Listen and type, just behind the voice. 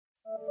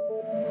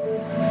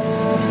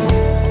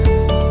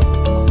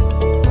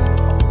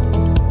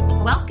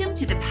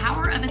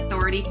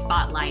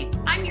Spotlight.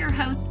 I'm your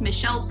host,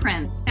 Michelle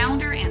Prince,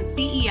 founder and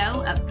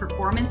CEO of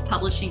Performance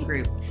Publishing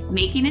Group,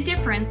 making a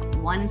difference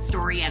one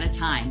story at a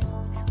time.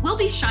 We'll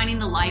be shining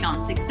the light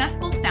on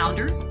successful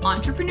founders,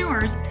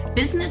 entrepreneurs,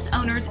 business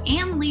owners,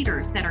 and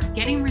leaders that are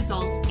getting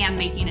results and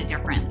making a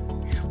difference.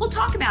 We'll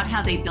talk about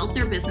how they built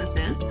their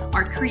businesses,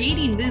 are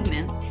creating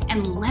movements,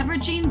 and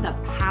leveraging the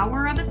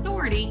power of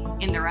authority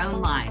in their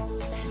own lives.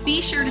 Be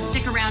sure to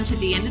stick around to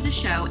the end of the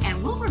show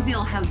and we'll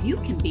reveal how you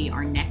can be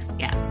our next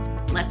guest.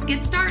 Let's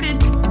get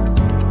started.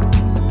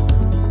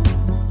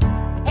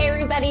 Hey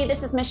everybody,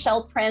 this is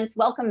Michelle Prince.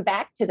 Welcome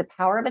back to the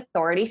Power of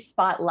Authority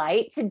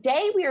Spotlight.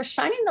 Today we are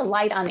shining the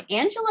light on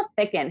Angela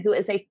Ficken, who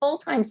is a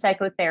full-time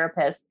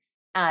psychotherapist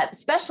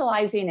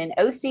specializing in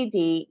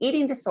OCD,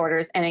 eating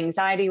disorders, and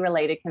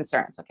anxiety-related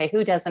concerns. Okay,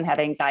 who doesn't have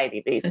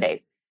anxiety these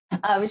days?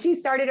 She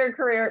started her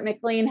career at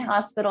McLean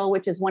Hospital,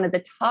 which is one of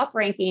the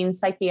top-ranking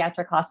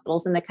psychiatric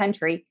hospitals in the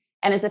country,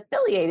 and is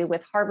affiliated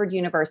with Harvard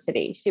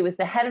University. She was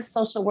the head of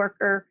social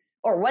worker,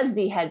 or was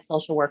the head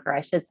social worker,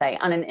 I should say,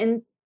 on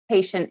an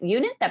inpatient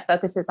unit that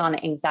focuses on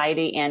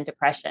anxiety and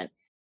depression.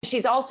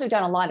 She's also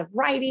done a lot of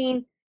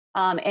writing,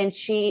 and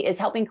she is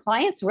helping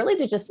clients really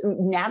to just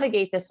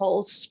navigate this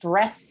whole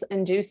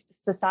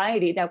stress-induced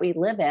society that we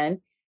live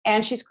in.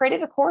 And she's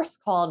created a course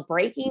called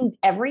Breaking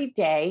Every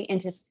Day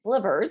into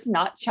Slivers,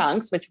 Not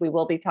Chunks, which we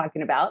will be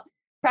talking about.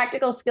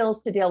 Practical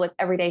skills to deal with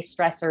everyday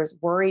stressors,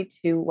 worry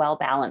to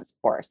well-balanced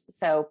course.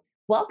 So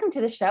welcome to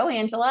the show,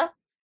 Angela.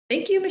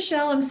 Thank you,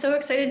 Michelle. I'm so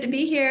excited to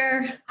be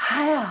here.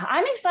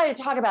 I'm excited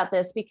to talk about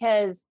this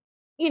because,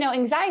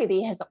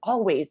 anxiety has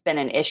always been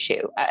an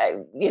issue,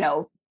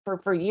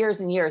 for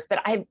years and years,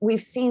 but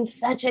we've seen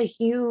such a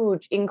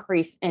huge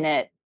increase in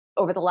it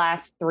over the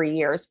last 3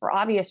 years for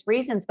obvious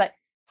reasons. But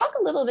talk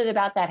a little bit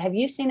about that. Have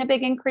you seen a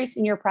big increase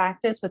in your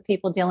practice with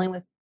people dealing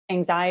with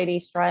anxiety,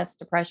 stress,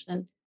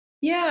 depression?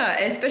 Yeah,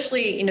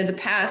 especially, the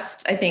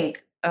past, I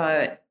think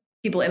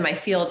people in my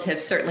field have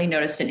certainly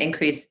noticed an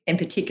increase in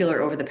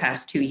particular over the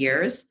past 2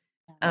 years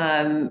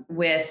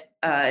with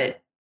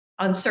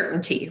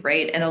uncertainty,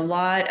 right? And a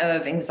lot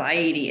of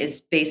anxiety is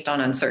based on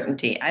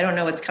uncertainty. I don't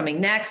know what's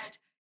coming next.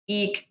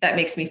 Eek, that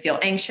makes me feel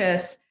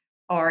anxious.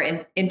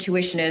 Our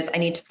intuition is I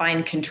need to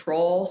find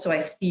control so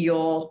I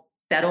feel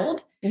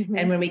settled. Mm-hmm.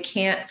 And when we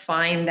can't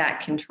find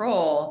that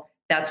control,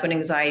 that's when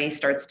anxiety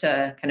starts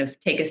to kind of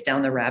take us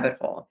down the rabbit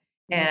hole.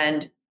 Mm-hmm.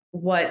 And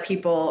what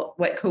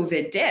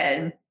COVID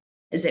did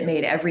is it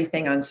made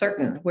everything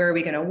uncertain. Where are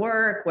we going to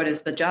work? What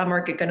is the job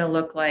market going to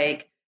look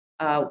like?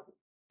 How,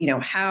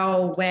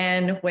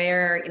 when,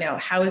 where,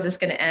 how is this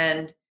going to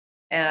end?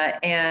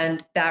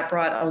 And that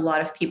brought a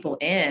lot of people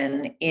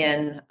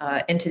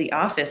into the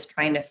office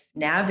trying to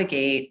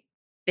navigate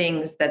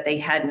things that they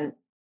hadn't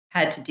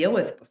had to deal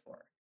with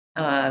before.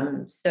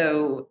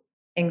 So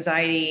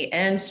anxiety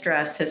and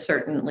stress has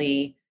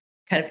certainly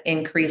kind of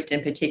increased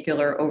in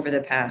particular over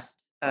the past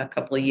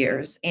couple of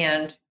years.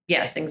 And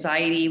yes,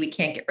 anxiety, we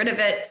can't get rid of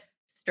it.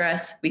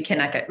 Stress, we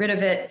cannot get rid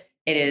of it.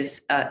 It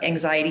is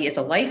anxiety is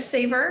a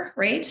lifesaver,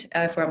 right?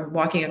 If I'm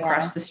walking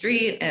across the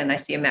street and I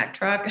see a Mack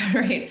truck,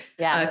 right,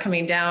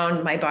 coming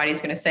down, my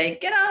body's going to say,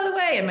 "Get out of the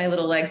way," and my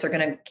little legs are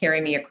going to carry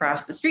me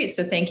across the street.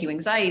 So thank you,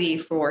 anxiety,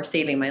 for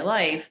saving my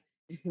life.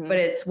 Mm-hmm. But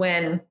it's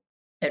when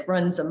it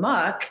runs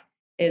amok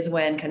is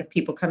when kind of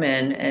people come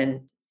in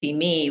and see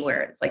me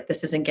where it's like,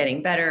 this isn't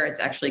getting better.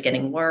 It's actually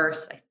getting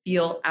worse. I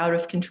feel out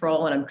of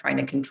control and I'm trying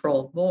to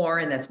control more.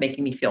 And that's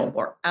making me feel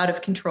more out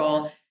of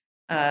control.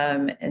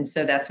 And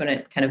so that's when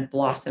it kind of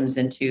blossoms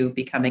into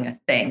becoming a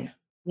thing.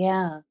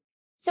 Yeah.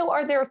 So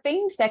are there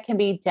things that can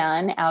be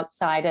done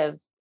outside of,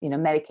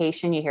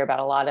 medication? You hear about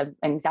a lot of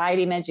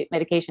anxiety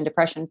medication,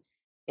 depression.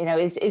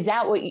 Is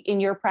that what in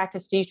your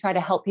practice, do you try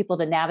to help people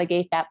to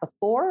navigate that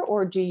before,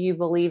 or do you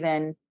believe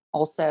in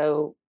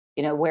also,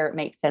 where it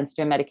makes sense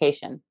to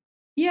medication?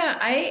 Yeah,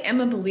 I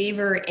am a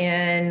believer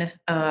in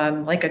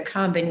like a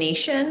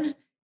combination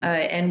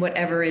and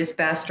whatever is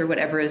best or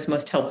whatever is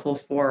most helpful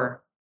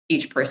for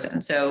each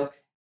person. So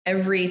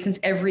since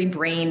every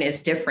brain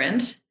is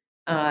different,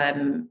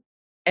 it's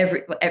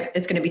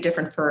going to be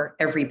different for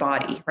every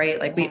body, right?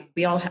 Like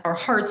we all, our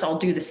hearts all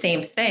do the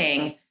same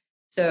thing.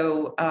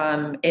 So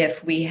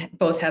if we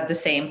both have the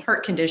same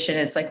heart condition,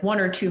 it's like 1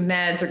 or 2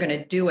 meds are going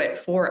to do it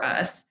for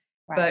us.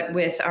 Right. But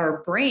with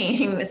our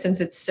brain, since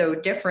it's so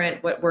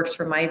different, what works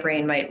for my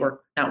brain might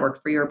not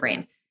work for your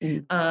brain.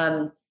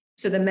 Mm-hmm.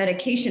 So the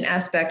medication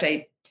aspect,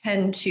 I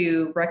tend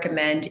to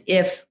recommend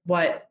if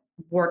what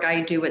work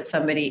I do with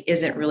somebody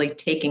isn't really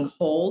taking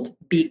hold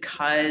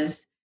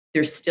because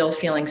they're still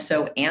feeling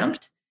so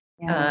amped.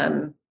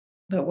 Yeah.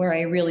 But where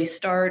I really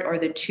start are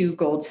the 2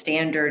 gold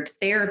standard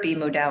therapy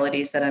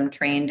modalities that I'm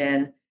trained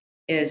in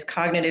is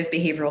cognitive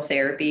behavioral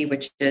therapy,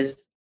 which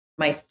is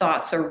my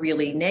thoughts are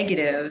really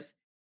negative.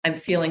 I'm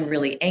feeling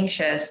really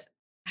anxious.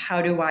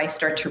 How do I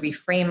start to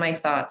reframe my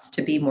thoughts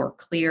to be more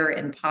clear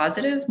and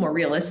positive, more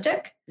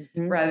realistic,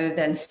 mm-hmm. rather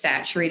than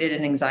saturated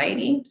in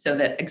anxiety, so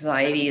that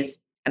anxiety is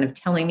kind of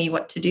telling me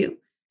what to do?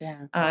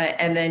 Yeah.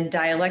 And then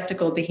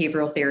dialectical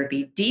behavioral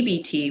therapy,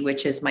 DBT,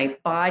 which is my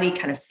body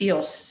kind of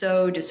feels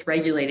so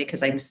dysregulated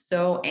because I'm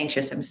so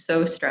anxious, I'm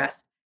so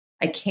stressed,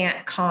 I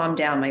can't calm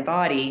down my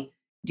body.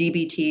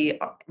 DBT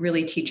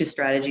really teaches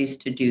strategies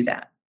to do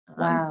that. Um,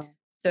 Wow.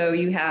 so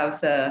you have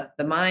the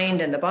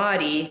mind and the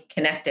body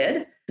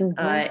connected. Hmm.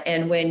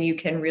 And when you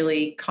can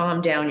really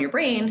calm down your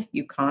brain,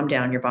 you calm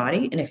down your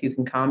body. And if you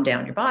can calm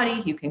down your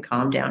body, you can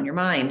calm down your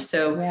mind.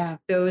 So Yeah.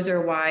 those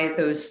are why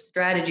those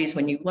strategies,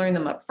 when you learn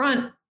them up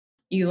front,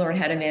 you learn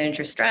how to manage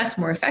your stress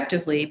more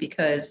effectively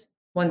because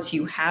once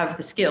you have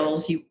the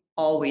skills, you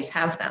always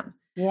have them.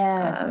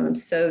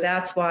 Yes. So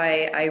that's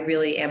why I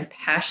really am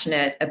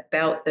passionate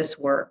about this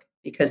work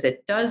because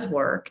it does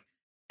work.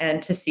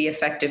 And to see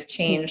effective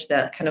change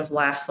that kind of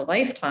lasts a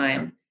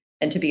lifetime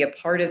and to be a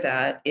part of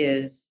that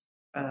is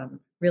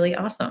really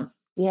awesome.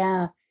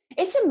 Yeah.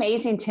 It's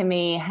amazing to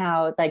me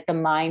how like the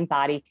mind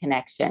body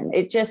connection,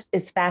 it just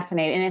is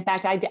fascinating. And in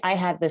fact, I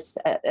had this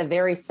a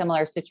very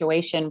similar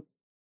situation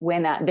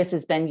when this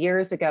has been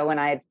years ago when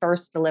I had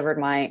first delivered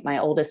my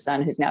oldest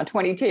son, who's now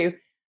 22.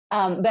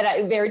 But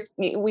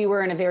we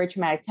were in a very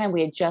traumatic time.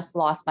 We had just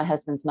lost my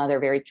husband's mother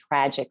very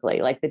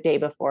tragically, like the day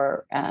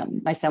before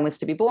my son was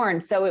to be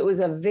born. So it was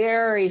a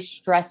very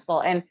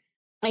stressful and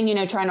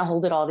trying to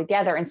hold it all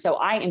together. And so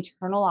I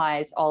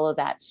internalized all of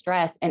that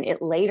stress, and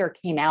it later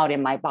came out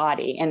in my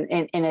body and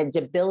in a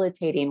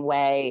debilitating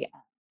way,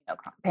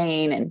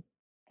 pain and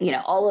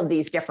all of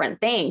these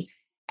different things.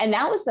 And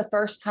that was the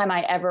first time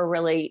I ever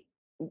really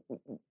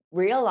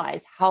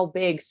realized how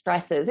big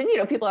stress is. And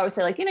people always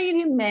say, like, you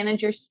need to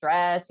manage your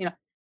stress.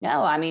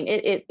 No, I mean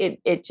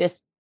it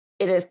just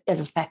it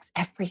affects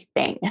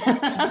everything.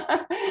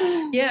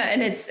 Yeah,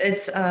 and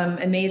it's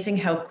amazing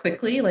how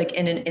quickly, like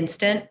in an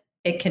instant,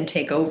 it can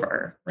take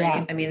over, Yeah.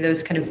 right? I mean,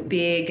 those kind of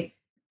big,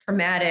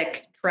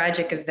 traumatic,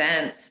 tragic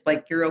events,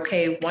 like you're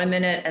okay 1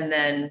 minute, and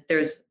then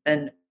there's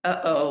an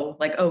uh-oh,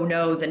 like oh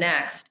no, the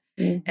next,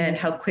 Mhm. and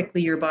how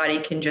quickly your body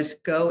can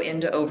just go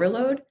into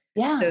overload,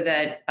 Yeah. so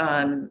that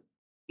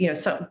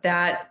so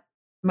that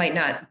might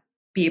not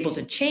be able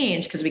to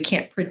change because we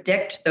can't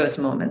predict those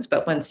moments.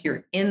 But once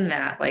you're in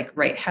that, like,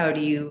 right, how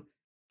do you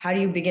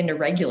begin to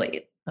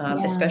regulate,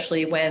 Yeah.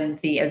 especially when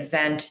the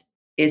event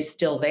is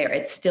still there,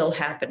 it's still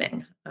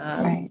happening.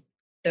 Right.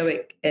 So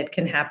it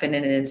can happen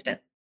in an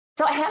instant.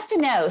 So I have to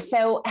know.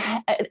 So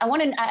I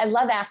want to. I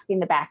love asking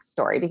the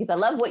backstory because I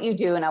love what you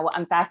do, and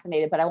I'm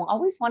fascinated. But I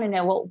always want to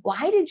know. Well,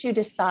 why did you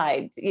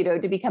decide,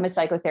 to become a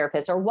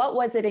psychotherapist, or what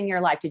was it in your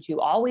life? Did you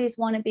always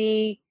want to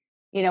be,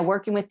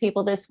 working with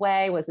people this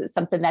way? Was it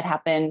something that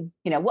happened?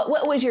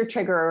 What was your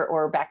trigger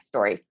or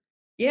backstory?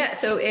 Yeah,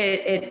 so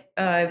it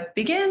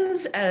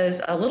begins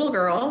as a little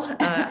girl.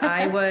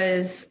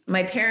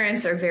 My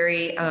parents are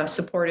very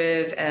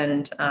supportive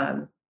and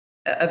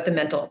of the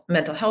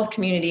mental health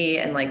community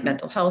and like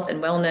mental health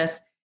and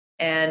wellness.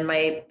 And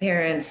my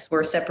parents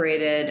were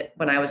separated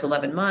when I was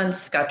 11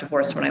 months, got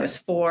divorced when I was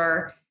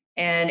 4.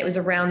 And it was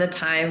around the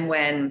time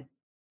when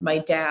my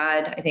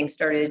dad, I think,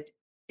 started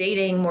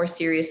dating more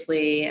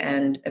seriously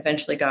and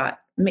eventually got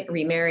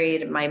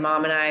remarried. My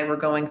mom and I were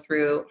going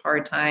through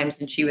hard times,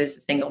 and she was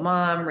a single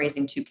mom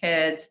raising 2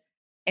 kids.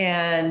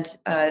 And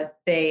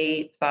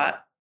they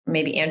thought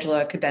maybe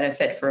Angela could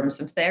benefit from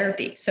some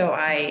therapy. So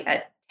I,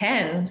 at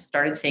 10,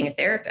 started seeing a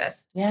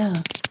therapist.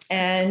 Yeah.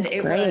 And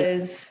it Great.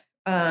 was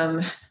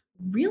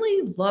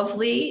really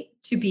lovely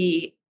to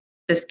be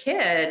this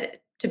kid,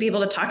 to be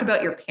able to talk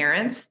about your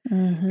parents, your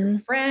Hmm.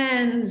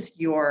 friends,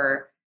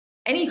 your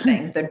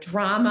anything, the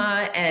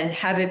drama, and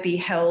have it be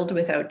held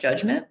without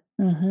judgment.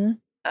 Hmm.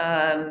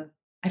 um,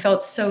 I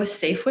felt so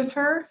safe with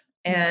her.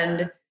 Yeah.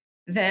 And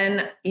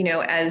then,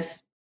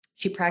 as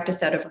she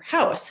practiced out of her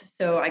house,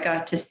 so I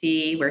got to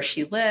see where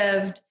she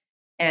lived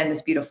and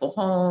this beautiful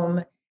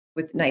home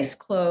with nice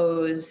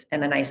clothes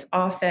and a nice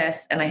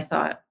office. And I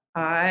thought,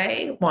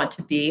 I want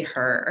to be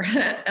her,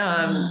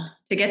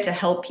 to get to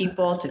help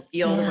people, to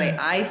feel the way Yeah.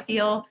 I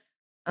feel,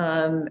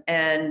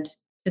 and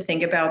to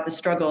think about the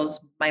struggles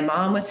my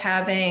mom was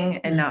having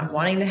and not Hmm.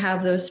 wanting to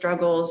have those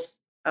struggles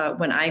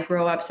when I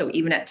grow up. So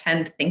even at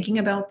 10, thinking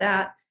about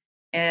that.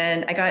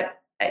 And I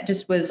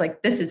just was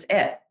like, this is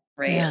it.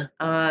 Right.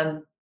 Yeah.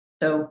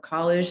 So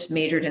college,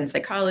 majored in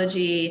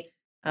psychology.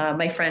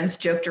 My friends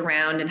joked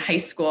around in high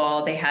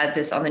school. They had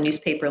this on the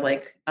newspaper,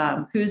 like,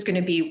 who's going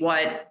to be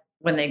what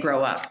when they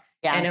grow up.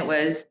 And Yeah. it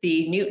was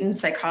the Newton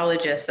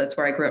psychologist. That's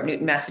where I grew up,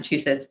 Newton,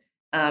 Massachusetts.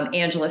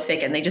 Angela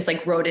Ficken. They just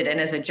like wrote it in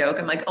as a joke.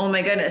 I'm like, oh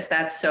my goodness,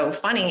 that's so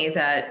funny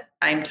that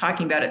I'm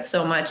talking about it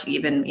so much.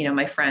 Even,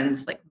 my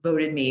friends like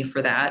voted me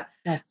for that.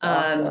 That's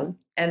awesome.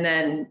 And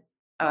then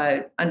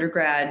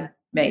undergrad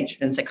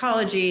majored in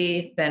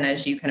psychology. Then,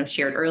 as you kind of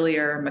shared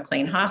earlier,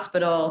 McLean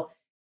Hospital,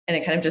 and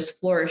it kind of just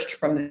flourished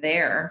from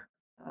there.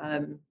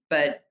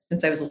 But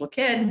since I was a little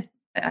kid,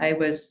 I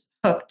was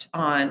hooked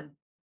on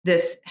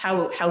this,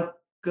 how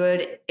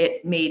good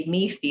it made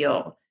me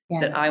feel,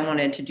 that Yeah. I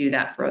wanted to do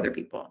that for other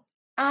people.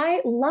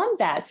 I love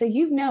that. So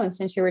you've known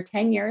since you were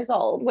 10 years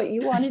old what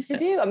you wanted to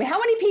do. I mean, how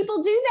many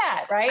people do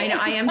that, I know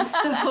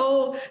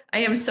right? I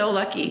am so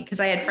lucky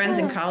because I had friends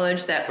in Yeah,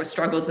 college that were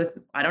struggled with,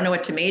 I don't know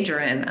what to major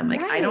in. I'm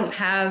like, right.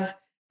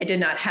 I did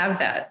not have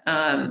that. So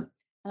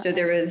Uh-uh.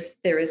 there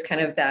is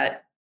kind of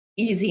that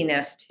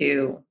easiness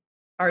to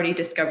already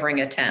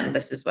discovering a 10.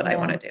 This is what I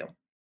want Yeah. to do.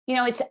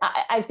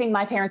 I think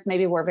my parents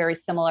maybe were very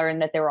similar in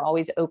that they were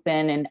always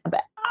open. And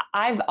but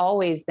I've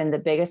always been the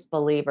biggest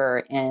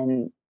believer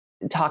in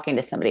talking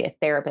to somebody, a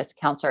therapist,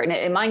 counselor.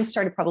 And mine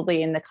started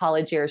probably in the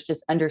college years,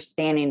 just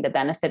understanding the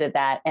benefit of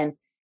that. And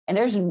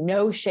there's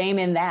no shame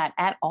in that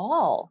at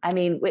all. I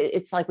mean,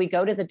 it's like we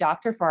go to the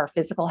doctor for our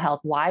physical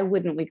health. Why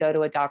wouldn't we go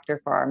to a doctor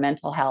for our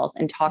mental health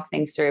and talk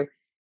things through?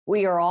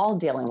 We are all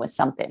dealing with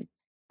something.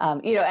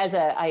 As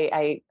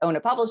I own a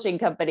publishing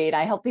company and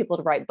I help people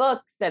to write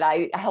books and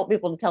I help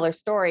people to tell their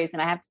stories.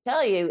 And I have to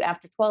tell you,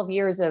 after 12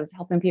 years of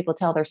helping people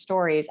tell their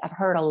stories, I've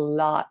heard a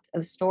lot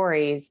of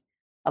stories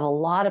of a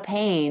lot of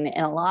pain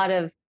and a lot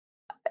of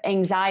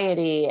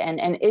anxiety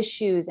and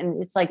issues.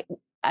 And it's like,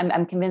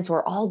 I'm convinced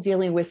we're all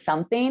dealing with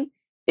something.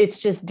 It's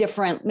just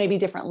different, maybe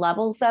different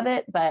levels of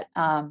it, but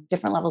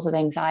different levels of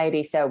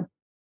anxiety. So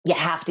you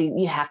have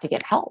to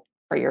get help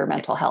for your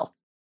mental Yes. health.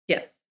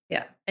 Yes.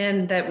 Yeah.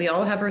 And that we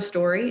all have our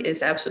story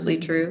is absolutely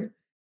Mhm. true.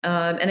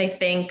 And I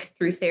think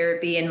through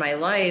therapy in my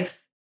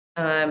life,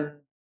 um,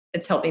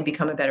 it's helped me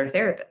become a better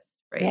therapist,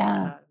 right?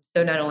 Yeah.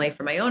 So not only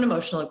for my own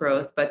emotional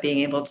growth, but being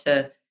able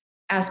to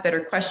ask better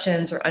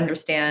questions or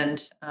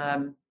understand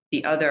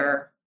the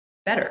other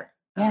better.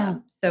 Yeah.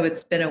 So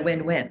it's been a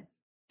win-win.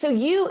 So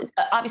you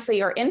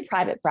obviously are in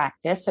private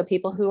practice, so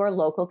people who are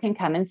local can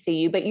come and see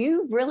you, but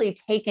you've really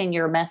taken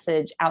your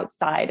message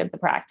outside of the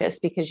practice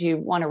because you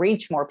want to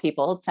reach more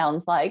people, it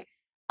sounds like.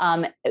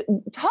 Um,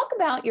 Talk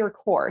about your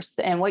course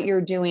and what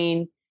you're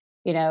doing,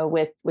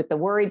 with the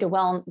worried to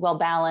well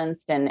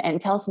balanced,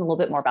 and tell us a little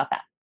bit more about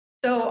that.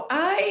 So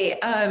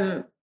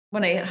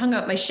when I hung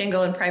up my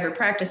shingle in private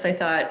practice, I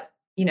thought,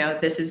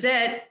 this is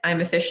it. I'm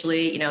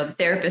officially, the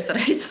therapist that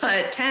I saw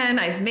at 10.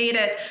 I've made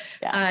it.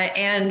 Yeah.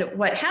 And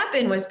what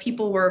happened was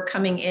people were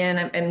coming in.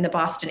 I'm in the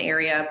Boston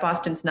area.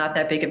 Boston's not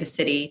that big of a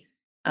city.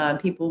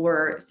 People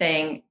were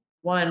saying,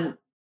 one,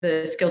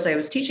 the skills I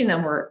was teaching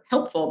them were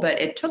helpful, but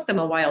it took them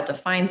a while to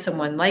find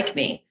someone like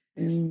me.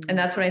 And Mm.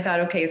 that's when I thought,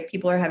 okay, if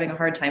people are having a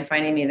hard time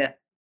finding me, that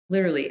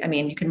literally, I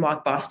mean, you can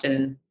walk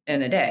Boston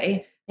in a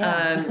day.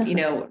 Yeah.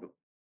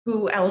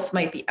 Who else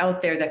might be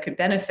out there that could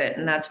benefit?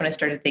 And that's when I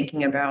started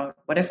thinking about,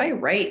 what if I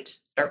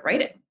start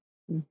writing?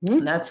 And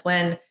Hmm. that's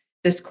when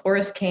this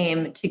course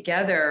came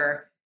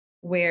together,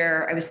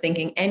 where I was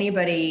thinking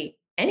anybody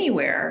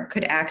anywhere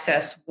could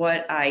access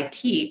what I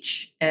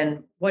teach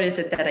and what is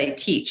it that I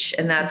teach.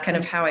 And that's kind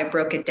of how I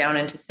broke it down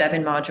into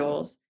 7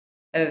 modules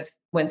of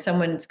when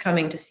someone's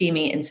coming to see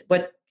me, and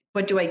what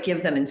do I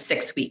give them in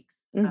 6 weeks.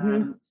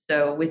 Hmm.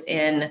 So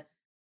within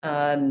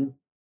um,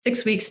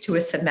 6 weeks to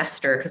a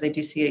semester, because I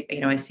do see,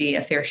 I see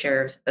a fair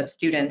share of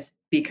students,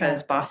 Yeah.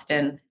 because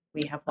Boston,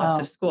 we have lots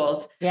of Oh,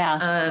 schools. yeah.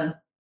 Um,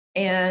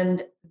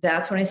 and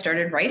that's when I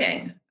started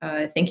writing,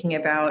 thinking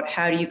about,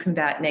 how do you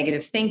combat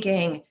negative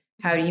thinking?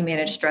 How do you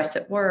manage stress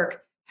at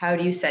work? How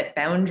do you set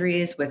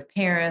boundaries with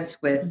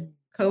parents, with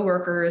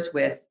coworkers,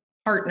 with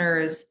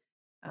partners?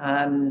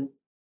 Um,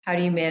 how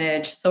do you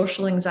manage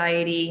social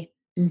anxiety?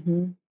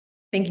 Mm-hmm.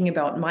 Thinking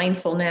about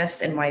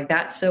mindfulness and why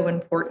that's so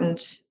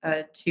important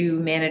to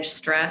manage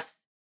stress.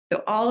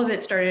 So all of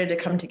it started to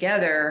come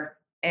together,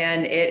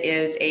 and it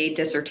is a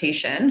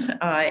dissertation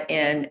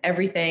in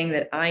everything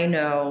that I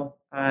know,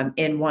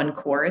 in one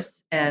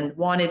course, and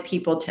wanted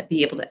people to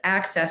be able to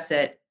access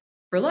it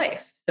for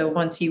life. So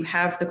once you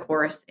have the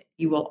course,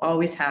 you will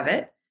always have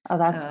it. Oh,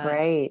 that's Uh,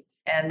 great.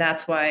 and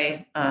that's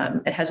why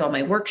it has all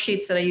my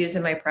worksheets that I use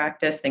in my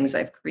practice, things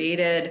I've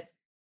created.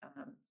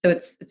 So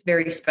it's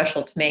very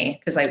special to me,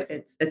 because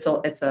it's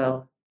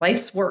a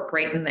life's work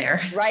right in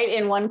there. Right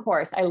in one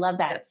course. I love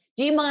that. Yes.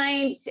 Do you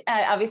mind?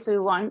 Obviously, we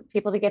want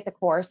people to get the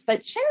course,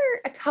 but share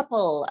a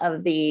couple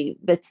of the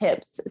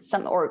tips.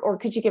 Or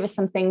could you give us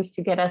some things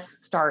to get us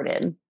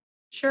started?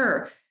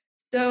 Sure.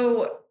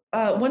 So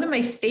one of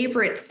my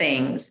favorite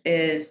things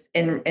is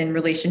in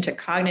relation to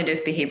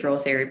cognitive behavioral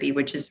therapy,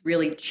 which is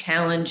really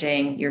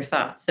challenging your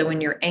thoughts. So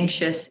when you're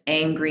anxious,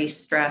 angry,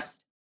 stressed,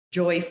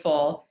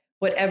 joyful,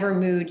 whatever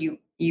mood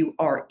you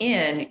are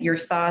in, your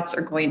thoughts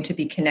are going to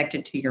be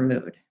connected to your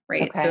mood,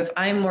 right? So Okay. if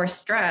I'm more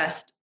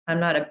stressed, I'm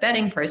not a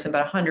betting person,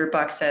 but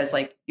 $100 says,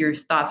 like, your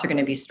thoughts are going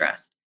to be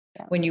stressed.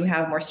 Yeah. When you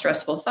have more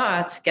stressful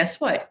thoughts, guess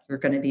what? You're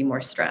going to be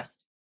more stressed.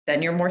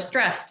 Then you're more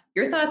stressed.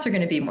 Your thoughts are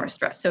going to be more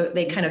stressed. So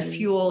they kind of Mhm.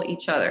 fuel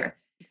each other.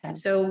 Okay.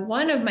 So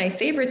one of my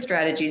favorite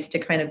strategies to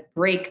kind of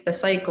break the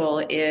cycle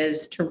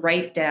is to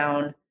write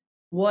down,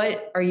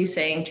 what are you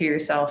saying to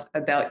yourself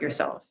about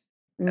yourself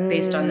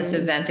based on this Mm.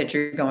 event that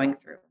you're going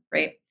through,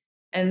 right?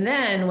 And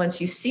then once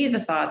you see the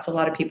thoughts, a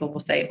lot of people will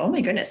say, oh my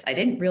goodness, I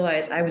didn't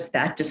realize I was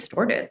that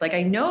distorted. Like,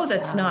 I know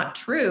that's Wow. not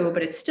true,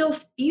 but it still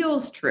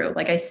feels true.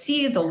 Like, I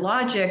see the Yeah.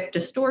 logic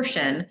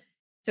distortion.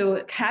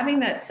 So having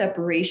that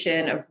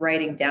separation of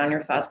writing down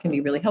your thoughts can be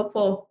really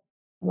helpful.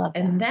 Love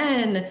And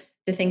that. then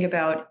to think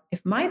about,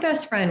 if my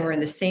best friend were in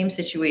the same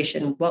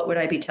situation, what would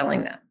I be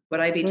telling them? Would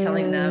I be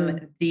telling them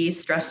Mm,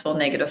 these stressful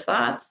negative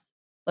thoughts?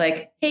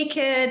 Like, hey,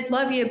 kid,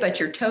 love you, but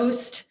you're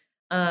toast.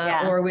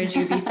 yeah. Or would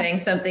you be saying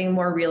something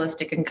more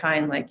realistic and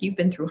kind, like, you've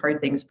been through hard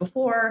things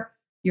before,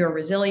 you're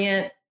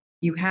resilient,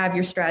 you have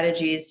your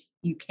strategies,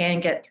 you can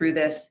get through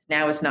this.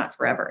 Now is not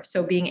forever.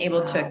 So being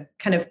able to Wow.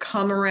 kind of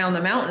come around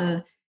the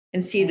mountain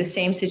and see the Yeah.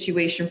 same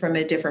situation from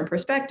a different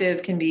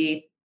perspective can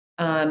be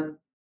um,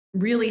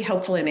 really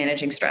helpful in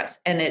managing stress.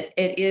 And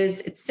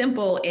it's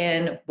simple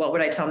in, what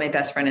would I tell my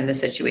best friend in this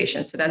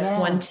situation? So that's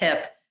one Yeah.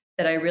 tip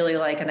that I really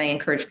like, and I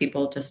encourage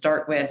people to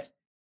start with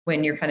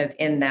when you're kind of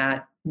in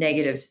that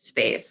negative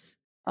space.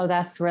 Oh,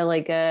 that's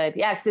really good.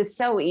 Yeah, because it's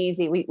so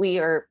easy. We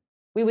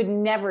would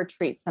never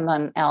treat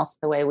someone else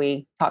the way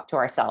we talk to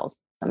ourselves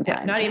Yeah,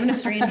 sometimes. not even a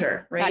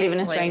stranger, Not right? even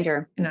a Like,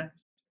 stranger. yeah,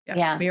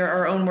 Yeah. we are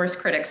our own worst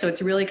critic. So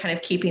it's really kind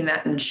of keeping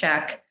that in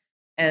check.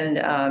 And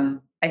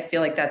I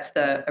feel like that's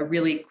a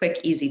really quick,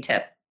 easy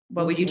tip.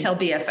 What would you Mhm. tell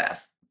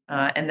BFF?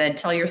 And then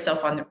tell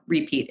yourself on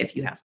repeat if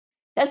you have.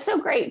 That's so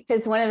great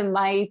because one of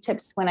my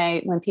tips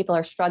when people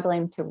are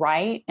struggling to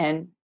write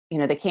and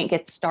they can't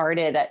get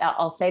started,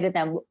 I'll say to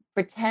them,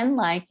 pretend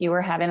like you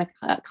were having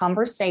a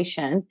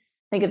conversation.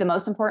 Think of the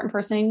most important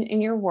person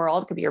in your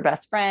world. It could be your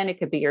best friend, it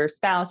could be your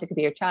spouse, it could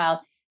be your child.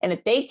 And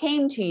if they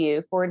came to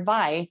you for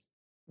advice,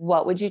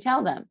 what would you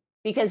tell them?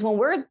 Because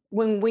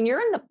when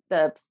you're in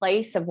the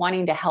place of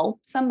wanting to help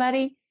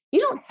somebody, you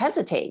don't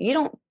hesitate. You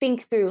don't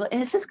think through,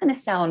 is this going to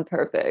sound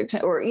perfect?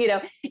 Or,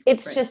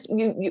 it's Right. just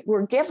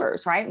we're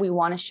givers, right? We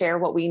want to share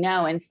what we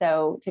know. And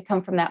so to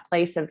come from that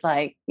place of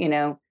like,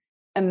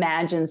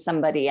 imagine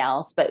somebody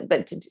else, but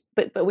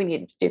we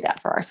need to do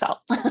that for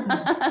ourselves.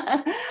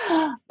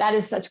 Mhm. That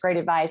is such great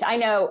advice. I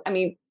know, I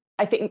mean,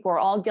 I think we're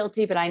all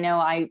guilty, but I know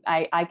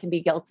I can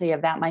be guilty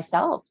of that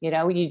myself.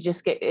 You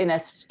just get in a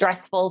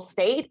stressful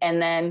state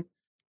and then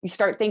you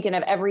start thinking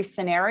of every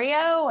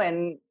scenario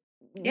and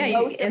Yeah, you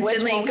most of which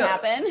instantly won't go.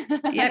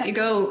 happen. Yep, you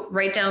go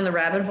right down the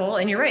rabbit hole,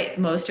 and you're right.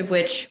 Most of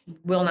which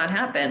will not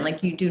happen.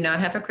 Like, you do not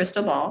have a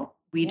crystal ball.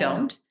 We Yeah.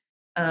 don't.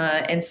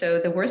 And so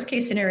the worst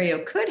case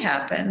scenario could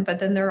happen, but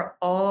then there are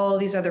all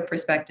these other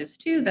perspectives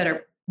too that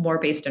are more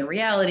based in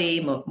reality,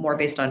 more Yeah.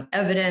 based on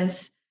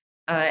evidence.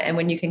 And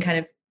when you can kind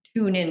of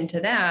tune into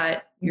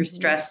that, your Mhm.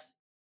 stress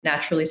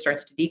naturally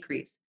starts to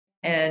decrease.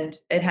 And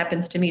it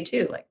happens to me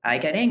too. Like, I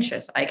get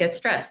anxious, I get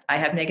stressed, I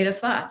have negative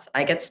thoughts,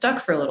 I get stuck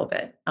for a little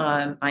bit.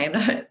 I am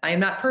not I am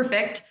not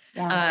perfect,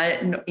 Yeah.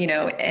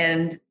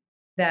 and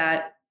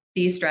that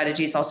these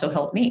strategies also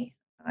help me.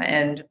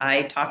 And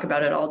I talk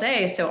about it all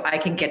day so I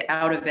can get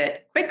out of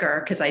it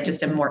quicker because I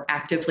just am Mhm. more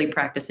actively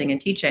practicing and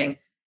teaching.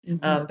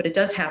 Mhm. But it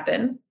does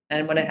happen.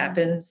 And when it Yeah.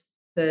 happens,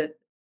 the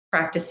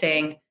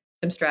practicing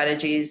some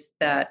strategies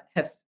that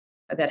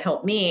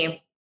help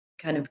me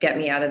kind of get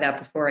me out of that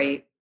before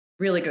I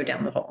really go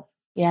down the hole.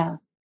 Yeah.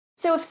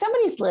 So if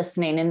somebody's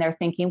listening and they're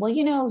thinking,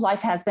 well,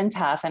 life has been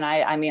tough, and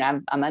I mean,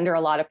 I'm under a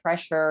lot of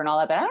pressure and all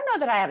that, but I don't know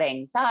that I have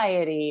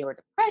anxiety or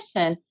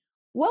depression.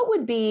 What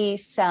would be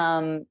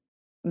some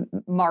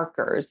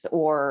markers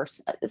or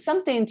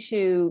something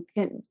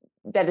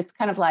that it's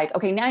kind of like,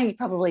 okay, now you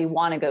probably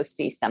want to go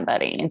see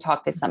somebody and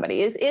talk to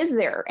somebody. Is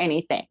there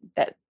anything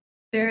that?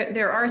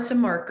 There are some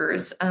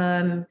markers.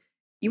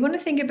 You want to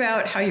think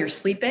about how you're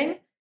sleeping.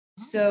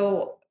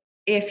 So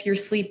if you're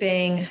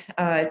sleeping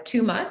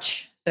too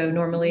much, so Mhm.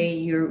 normally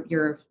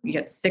you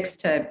get 6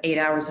 to 8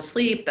 hours of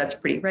sleep. That's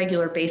pretty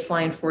regular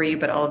baseline for you.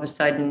 But all of a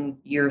sudden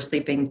you're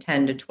sleeping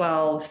 10 to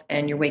 12,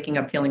 and you're waking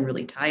up feeling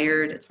really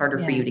tired. It's harder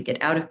for Yeah. you to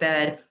get out of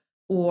bed,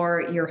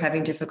 or you're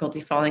having difficulty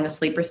falling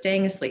asleep or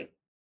staying asleep.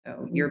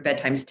 So your Mhm.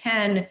 bedtime's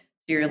 10, so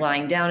you're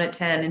lying down at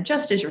 10, and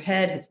just as your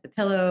head hits the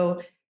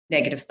pillow,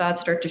 negative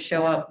thoughts start to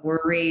show Yeah. up,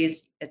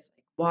 worries. It's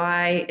like,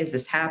 why is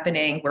this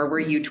happening? Where were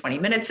you 20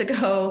 minutes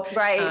ago?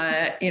 Right.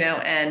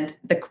 And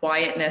the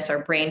quietness,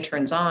 our brain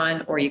turns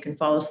on, or you can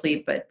fall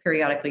asleep, but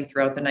periodically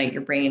throughout the night,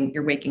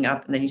 you're waking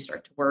up and then you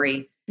start to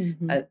worry.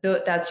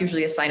 Mhm. That's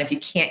usually a sign if you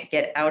can't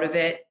get out of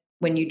it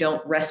when you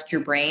don't rest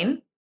your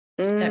brain.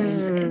 That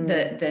means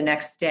Mm. the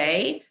next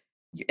day,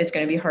 it's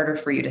going to be harder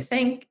for you to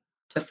think,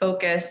 to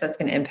focus. That's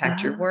going to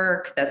impact your Ah,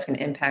 work. That's going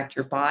to impact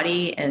your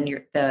body and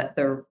the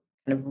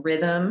kind of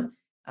rhythm.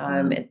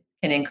 wow. It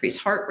can increase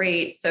heart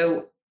rate.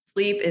 So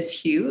sleep is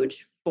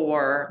huge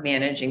for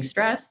managing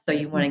stress. So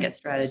you want to Mhm. get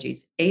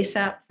strategies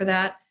ASAP for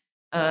that.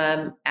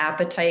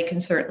 Appetite can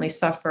certainly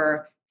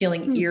suffer.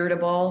 Feeling Mm.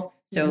 irritable.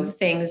 So Mhm.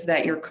 things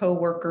that your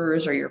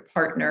coworkers or your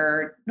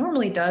partner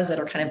normally does that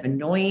are kind of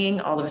annoying,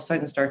 all of a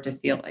sudden start to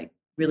feel like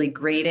really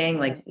grating,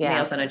 like Yeah.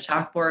 nails on a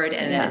chalkboard,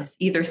 and Yeah. it's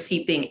either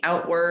seeping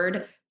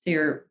outward. So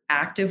you're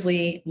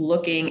actively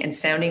looking and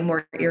sounding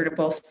more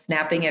irritable,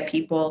 snapping at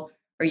people,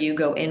 or you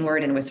go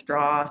inward and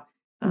withdraw,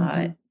 uh,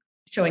 Mhm.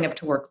 showing up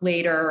to work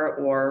later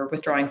or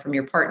withdrawing from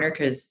your partner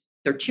because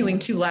they're chewing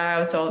Yeah. too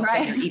loud. So all of a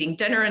sudden Right. you're eating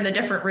dinner in a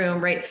different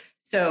room, right?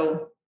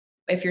 So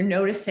if you're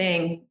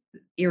noticing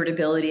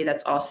irritability,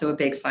 that's also a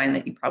big sign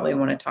that you probably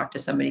want to talk to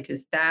somebody,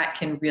 because that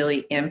can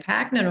really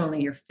impact not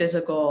only your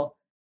physical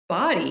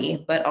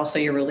body, but also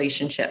your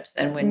relationships.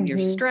 And when you're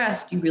Hmm.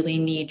 stressed, you really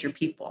need your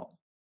people.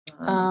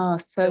 Oh,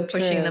 So so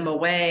pushing them true.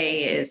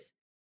 away is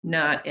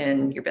not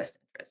in your best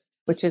interest.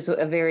 Which is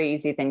a very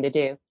easy thing to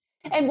do.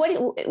 And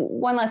Mhm.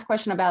 one last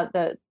question about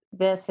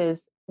this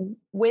is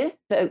with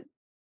the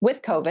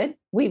with COVID,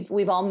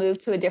 we've all moved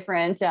to a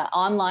different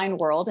online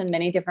world in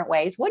many different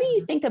ways. What do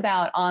you Mhm. think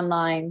about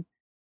online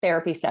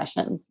therapy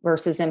sessions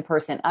versus in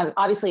person?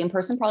 Obviously, in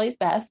person probably is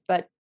best,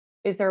 but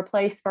is there a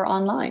place for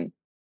online?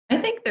 I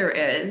think there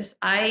is.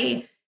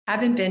 I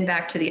haven't been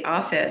back to the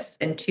office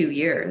in 2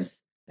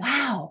 years.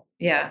 Wow.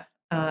 Yeah.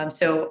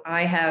 So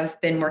I have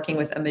been working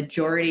with a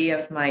majority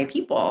of my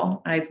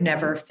people I've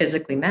never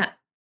physically met.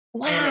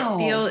 And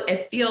Wow.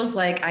 it feels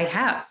like I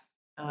have,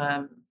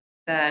 um,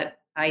 that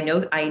I know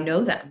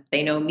them,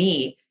 they know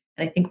me,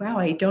 and I think, wow,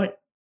 I don't.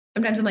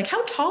 Sometimes I'm like,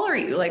 how tall are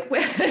you? Like,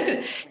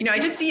 I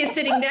just see you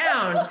sitting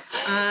down,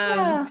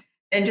 Yeah.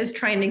 and just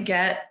trying to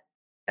get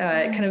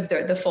kind of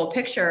the full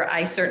picture.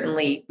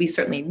 We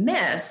certainly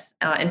miss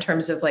in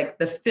terms of like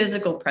the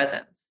physical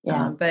presence,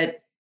 Yeah.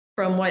 but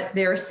from what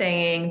they're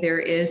saying, there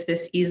is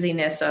this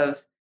easiness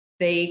of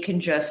they can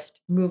just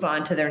move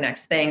on to their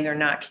next thing. They're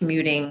not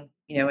commuting,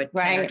 a 10 or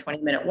Right.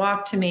 20-minute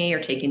walk to me or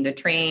taking the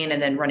train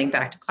and then running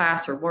back to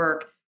class or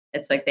work.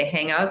 It's like they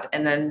hang up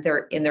and then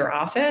they're in their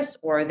office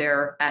or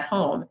they're at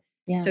home.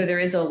 Yeah. So there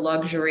is a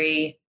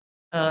luxury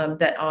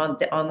that on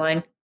the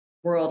online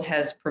world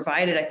has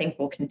provided, I think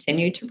will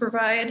continue to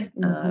provide.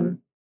 Hmm.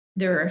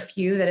 There are a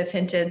few that have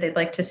hinted they'd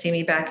like to see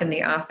me back in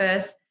the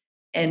office,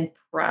 and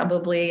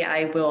probably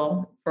I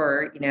will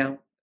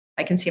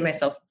I can see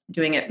myself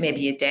doing it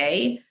maybe a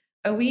day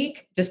a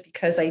week just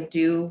because I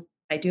do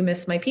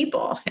miss my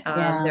people.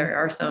 Yeah. There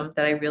are some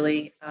that I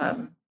really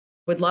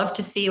would love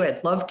to see,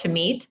 would love to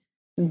meet,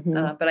 Hmm.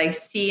 but I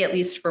see, at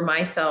least for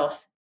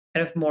myself,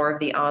 kind of more of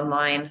the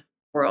online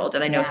world.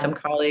 And I know Yeah. some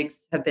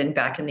colleagues have been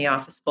back in the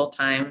office full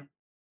time,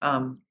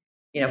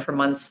 for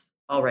months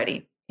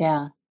already.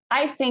 Yeah.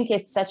 I think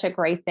it's such a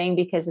great thing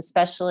because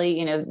especially,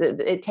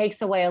 it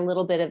takes away a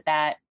little bit of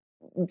that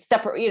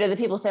separate, the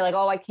people say like,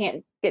 oh, I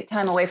can't get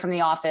time away from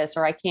the office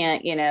or I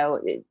can't,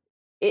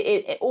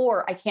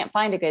 or I can't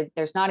find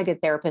there's not a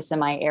good therapist in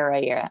my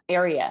area.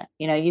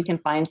 You can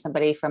find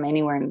somebody from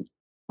anywhere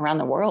around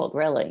the world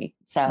really.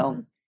 So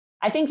Mhm.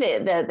 I think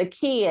that the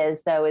key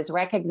is though, is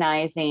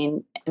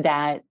recognizing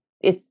that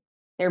it's,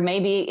 there may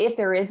be, if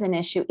there is an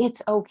issue,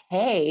 it's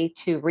okay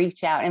to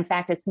reach out. In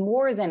fact, it's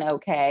more than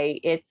okay.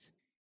 It's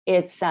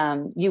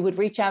you would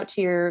reach out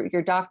to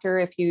your doctor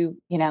if you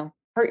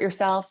hurt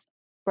yourself,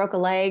 broke a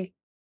leg.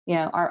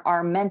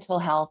 Our mental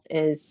health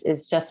is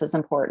just as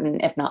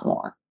important, if not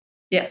more.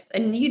 Yes,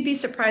 and you'd be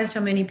surprised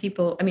how many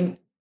people, I mean,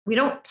 we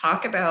don't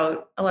talk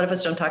about, a lot of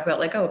us don't talk about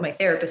like, oh, my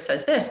therapist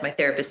says this, my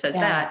therapist says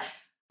Yeah. that.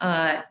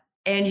 Uh,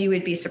 and you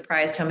would be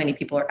surprised how many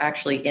people are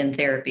actually in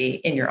therapy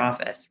in your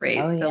office, Oh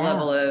right? The yeah.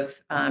 level of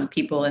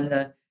people in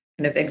the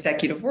kind of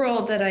executive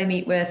world that I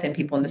meet with and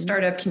people in the Mhm.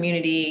 startup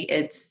community,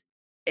 it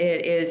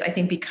is, I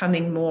think,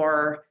 becoming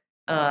more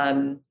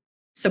um,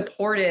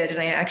 supported. And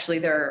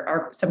there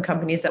are some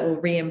companies that will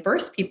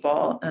reimburse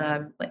people,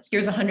 like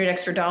here's $100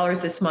 extra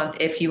this month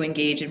if you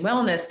engage in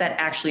wellness that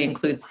actually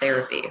includes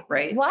therapy,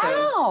 right? So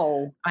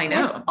Wow. I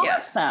That's know,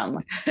 yes.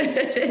 awesome.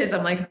 It is.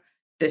 I'm like,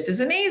 this is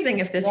amazing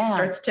if this Yeah,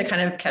 starts to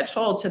kind of catch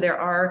hold. So there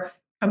are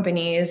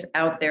companies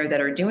out there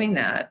that are doing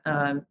that,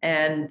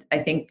 and I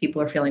think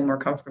people are feeling more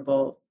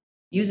comfortable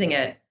using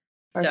it.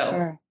 for So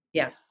sure.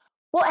 yeah.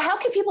 Well, how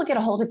can people get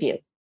a hold of you?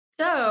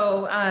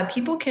 So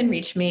people can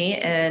reach me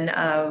in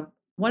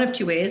one of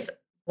two ways.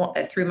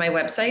 Through my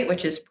website,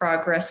 which is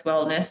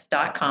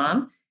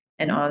progresswellness.com.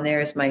 And Mhm. on there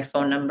is my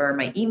phone number,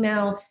 my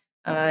email.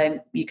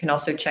 You can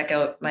also check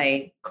out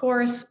my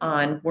course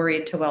on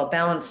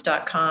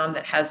worriedtowellbalance.com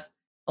that has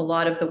a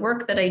lot of the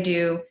work that I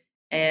do.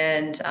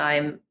 And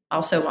I'm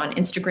also on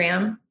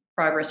Instagram,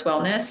 Progress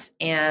Wellness.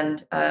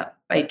 And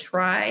I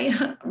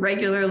try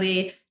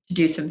regularly to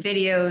do some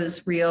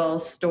videos,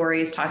 reels,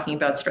 stories talking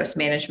about stress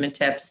management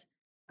tips,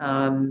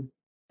 um,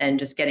 and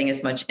just getting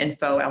as much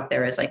info out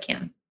there as I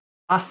can.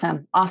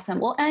 Awesome. Awesome.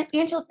 Well,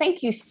 Angela,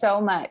 thank you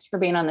so much for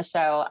being on the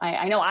show.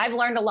 I know I've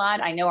learned a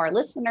lot. I know our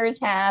listeners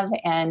have.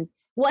 And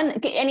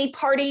any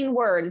parting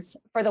words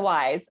for the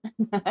wise?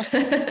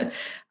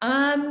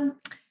 um,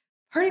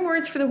 Parting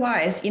words for the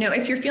wise.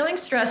 If you're feeling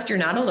stressed, you're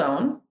not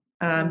alone.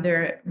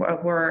 There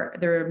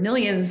are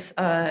millions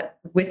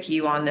with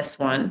you on this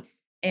one,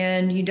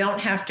 and you don't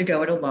have to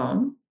go it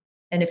alone.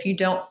 And if you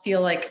don't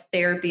feel like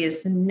therapy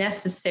is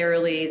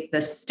necessarily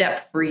the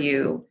step for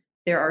you,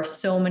 there are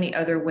so many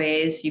other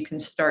ways you can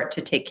start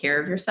to take care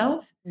of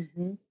yourself,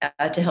 Mhm.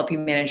 to help you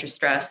manage your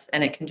stress.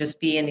 And it can just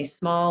be in these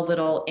small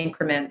little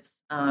increments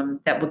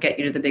that will get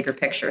you to the bigger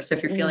picture. So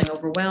if you're Mm, feeling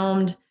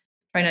overwhelmed,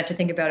 try not to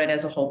think about it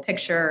as a whole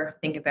picture.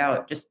 Think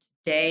about just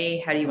today.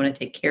 How do you want to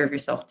take care of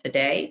yourself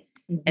today?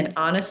 And mhm.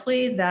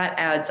 honestly, that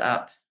adds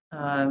up,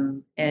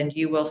 and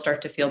you will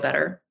start to feel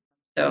better.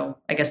 So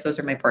I guess those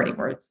are my parting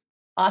words.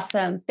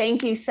 Awesome.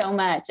 Thank you so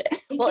much.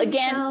 Thank Well, you,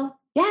 again, Michelle.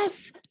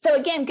 Yes. So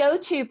again, go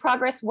to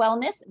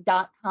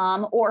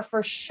progresswellness.com, or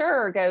for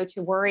sure go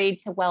to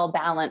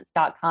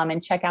worriedtowellbalance.com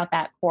and check out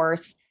that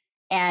course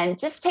and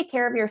just take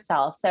care of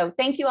yourself. So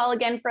thank you all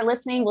again for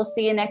listening. We'll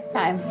see you next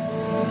time.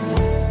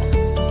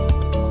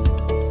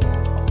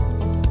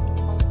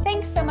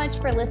 Thanks so much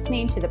for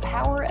listening to the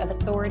Power of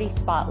Authority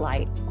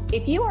Spotlight.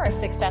 If you are a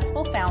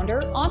successful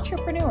founder,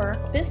 entrepreneur,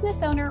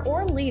 business owner,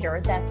 or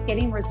leader that's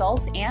getting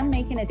results and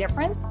making a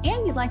difference,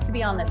 and you'd like to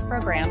be on this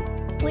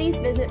program, please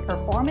visit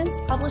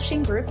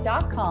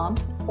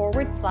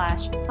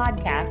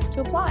performancepublishinggroup.com/podcast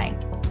to apply.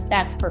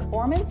 That's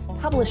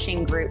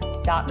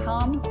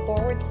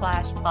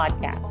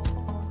performancepublishinggroup.com/podcast.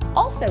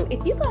 Also,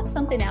 if you got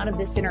something out of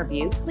this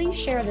interview, please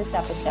share this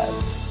episode.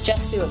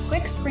 Just do a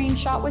quick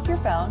screenshot with your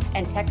phone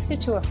and text it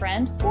to a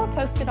friend or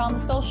post it on the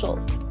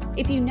socials.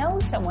 If you know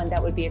someone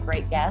that would be a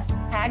great guest,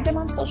 tag them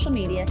on social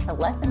media to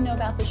let them know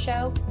about the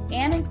show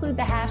and include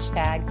the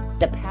hashtag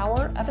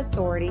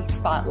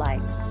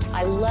 #ThePowerOfAuthoritySpotlight.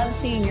 I love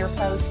seeing your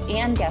posts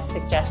and guest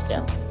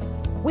suggestions.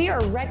 We are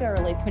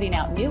regularly putting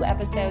out new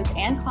episodes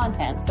and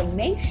content, so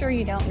make sure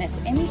you don't miss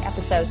any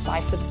episodes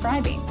by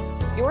subscribing.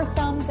 Your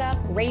thumbs up,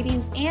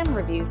 ratings, and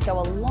reviews go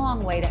a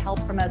long way to help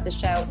promote the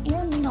show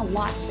and mean a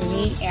lot to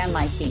me and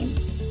my team.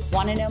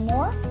 Want to know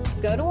more?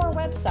 Go to our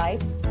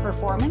websites,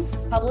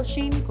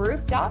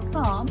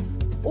 performancepublishinggroup.com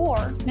or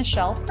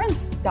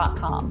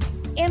michelleprince.com,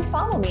 and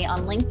follow me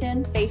on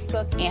LinkedIn,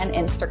 Facebook, and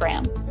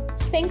Instagram.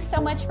 Thanks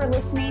so much for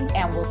listening,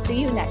 and we'll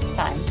see you next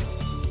time.